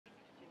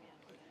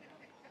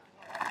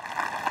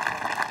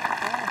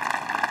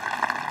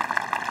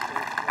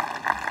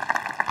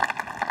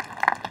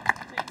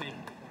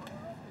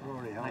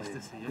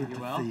Good to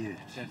see you.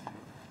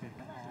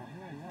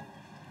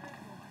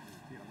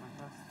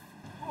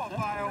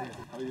 How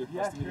are you?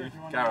 Nice to meet you.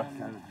 Gareth.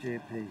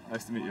 JP.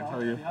 Nice to meet you. How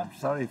are you? I'm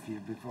sorry for you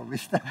before we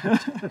start.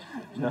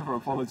 Never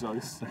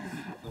apologise.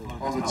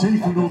 On the tee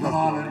from Northern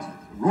Ireland,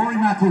 Rory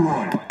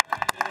McIlroy.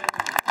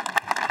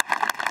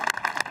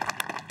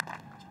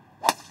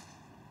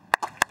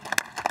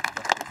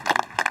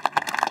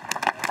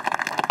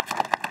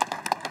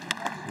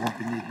 Won't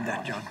be needing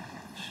that, John.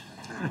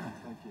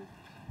 Thank you.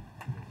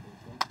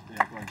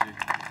 Yeah, go on, G.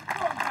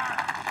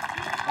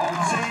 On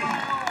the tee,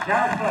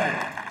 Gareth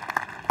Bale.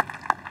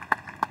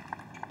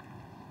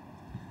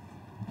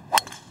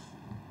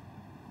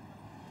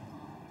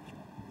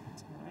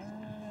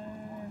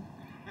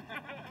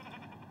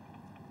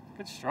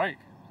 Good strike.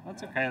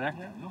 That's okay there.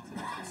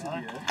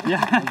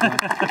 Yeah.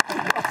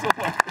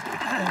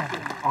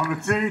 On the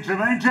tee,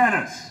 Jermaine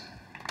Jennings.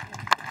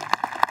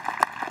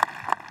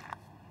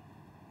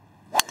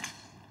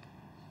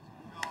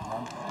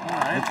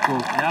 Let's go.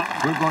 Yeah.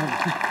 We're going to...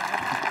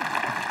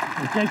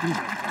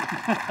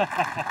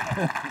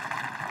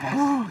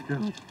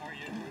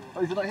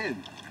 Oh, is it not him?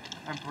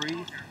 And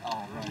breathe.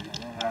 Oh,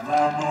 right.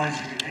 Loud noise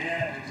you can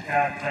hear. It's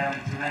Gareth Bale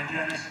and Jermaine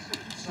Jennings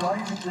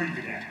starting to breathe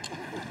again.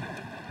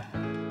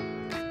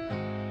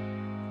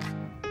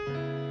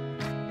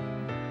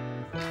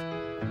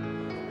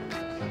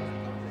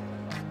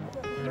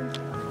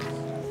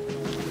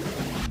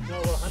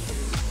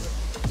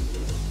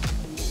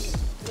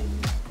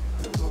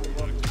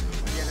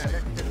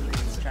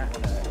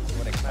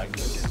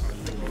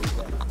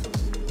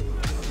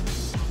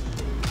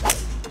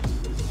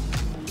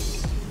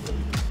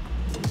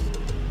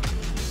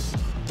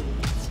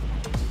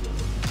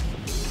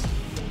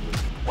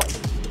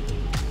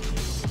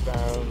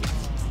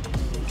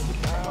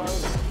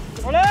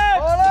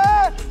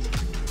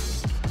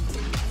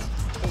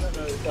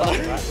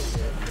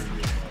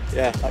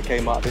 Yeah, that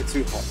came out a bit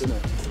too hot, didn't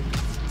it?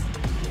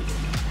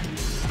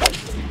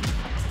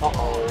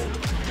 Uh-oh,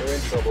 we're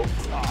in trouble.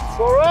 It's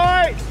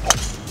alright!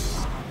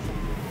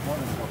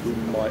 We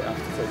might have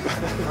to take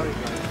that.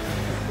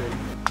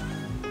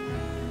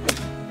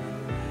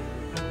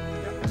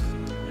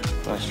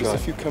 Nice shot.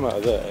 If you come out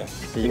of there,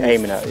 you're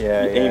aiming at,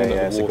 yeah,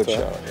 it's a good good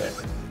shot.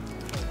 shot.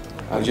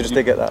 How did you just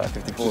dig at that at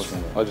 54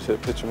 from it? I just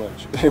hit pitch and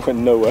wedge. It went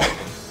nowhere.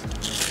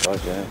 God,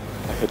 yeah.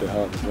 I hit it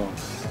hard as well.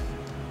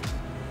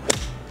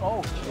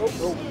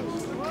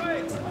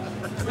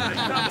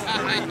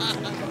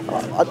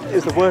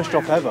 It's the worst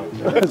drop ever.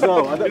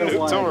 So, I don't know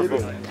why I did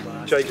it.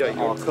 JJ,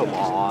 oh, come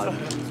on.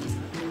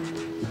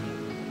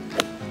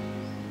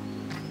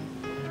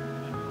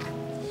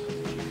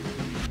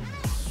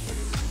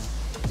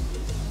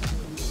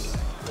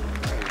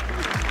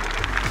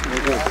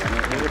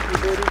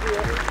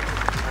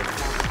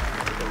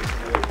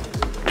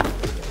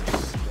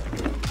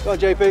 Go on,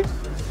 JP.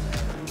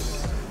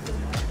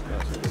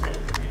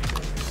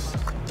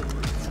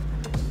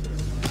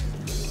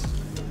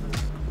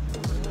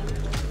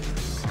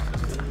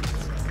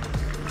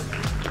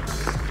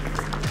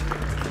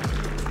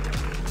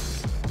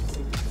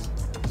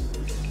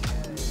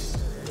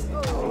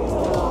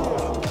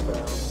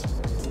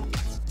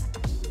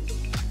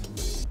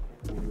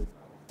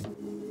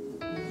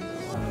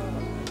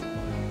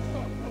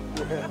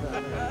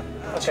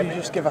 Can you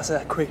just give us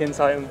a quick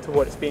insight into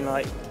what it's been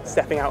like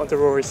stepping out onto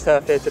Rory's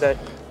turf here today?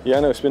 Yeah,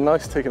 no, it's been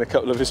nice taking a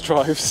couple of his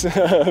drives.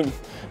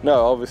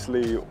 No,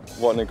 obviously,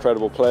 what an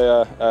incredible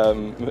player,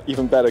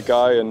 even better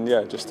guy, and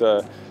yeah, just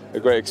a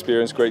great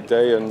experience, great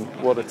day, and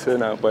what a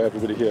turnout by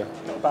everybody here.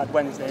 Not a bad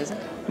Wednesday, is it?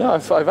 No,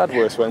 I've had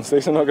worse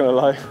Wednesdays, I'm not going to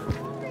lie.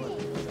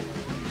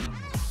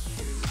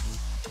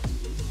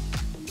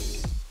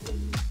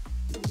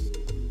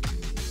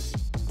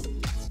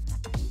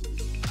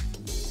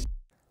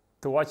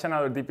 To watch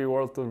another DP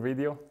World Tour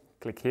video,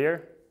 click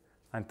here,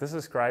 and to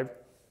subscribe,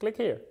 click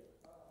here.